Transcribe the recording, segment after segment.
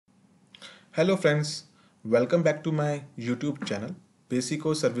Hello friends, welcome back to my YouTube channel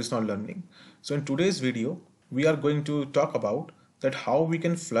Basico Servicenow Learning. So in today's video we are going to talk about that how we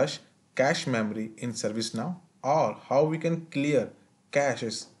can flush cache memory in Servicenow or how we can clear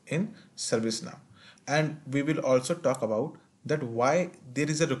caches in Servicenow, and we will also talk about that why there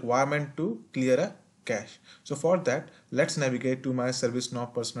is a requirement to clear a cache. So for that, let's navigate to my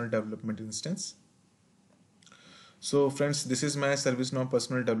Servicenow personal development instance. So friends, this is my ServiceNow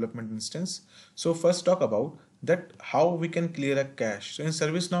personal development instance. So first talk about that how we can clear a cache. So in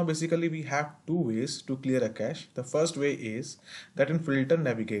ServiceNow, basically we have two ways to clear a cache. The first way is that in filter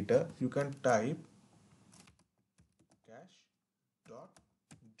navigator, you can type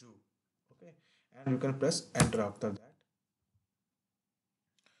cache.do. Okay, and you can press enter after that.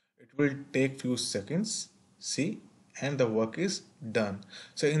 It will take few seconds, see, and the work is done.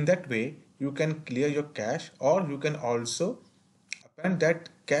 So in that way you can clear your cache, or you can also append that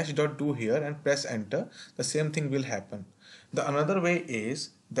cache.do here and press enter. The same thing will happen. The another way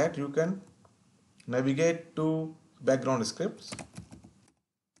is that you can navigate to background scripts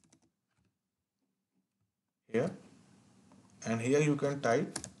here, and here you can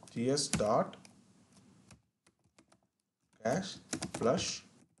type gs.cacheFlush,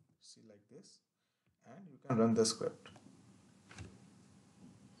 see, like this, and you can run the script.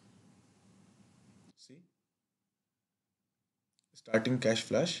 See, starting cache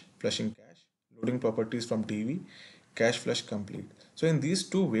flush, flushing cache, loading properties from DB, cache flush complete. So in these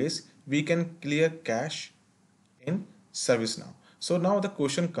two ways we can clear cache in ServiceNow. So now the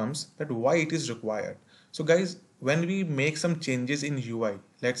question comes that why it is required. So guys, when we make some changes in UI,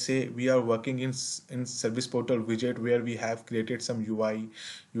 let's say we are working in service portal widget where we have created some UI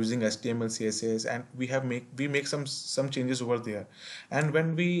using HTML, CSS, and we make some changes over there, and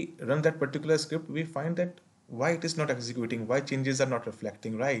when we run that particular script, we find that why it is not executing, why changes are not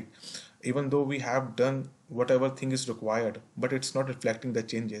reflecting, right? Even though we have done whatever thing is required, but it's not reflecting the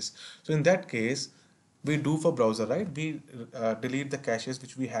changes. So in that case, we do for browser, right? We delete the caches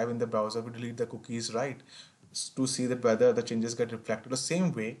which we have in the browser, we delete the cookies, right, to see that whether the changes get reflected. The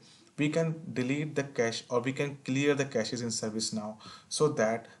same way we can delete the cache, or we can clear the caches in ServiceNow, so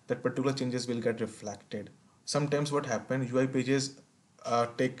that that particular changes will get reflected. Sometimes what happens, UI pages are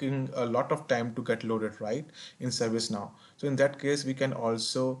taking a lot of time to get loaded, right, in ServiceNow. So in that case we can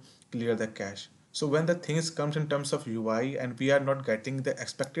also clear the cache. So when the things comes in terms of UI and we are not getting the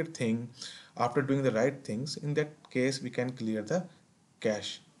expected thing after doing the right things, in that case we can clear the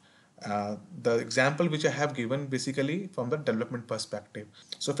cache. The example which I have given basically from the development perspective.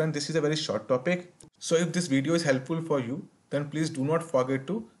 So friend, this is a very short topic. So if this video is helpful for you, then please do not forget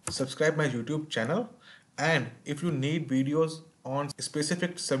to subscribe my YouTube channel. And if you need videos on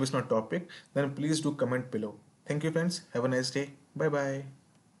specific ServiceNow topic, then please do comment below. Thank you friends. Have a nice day. Bye bye.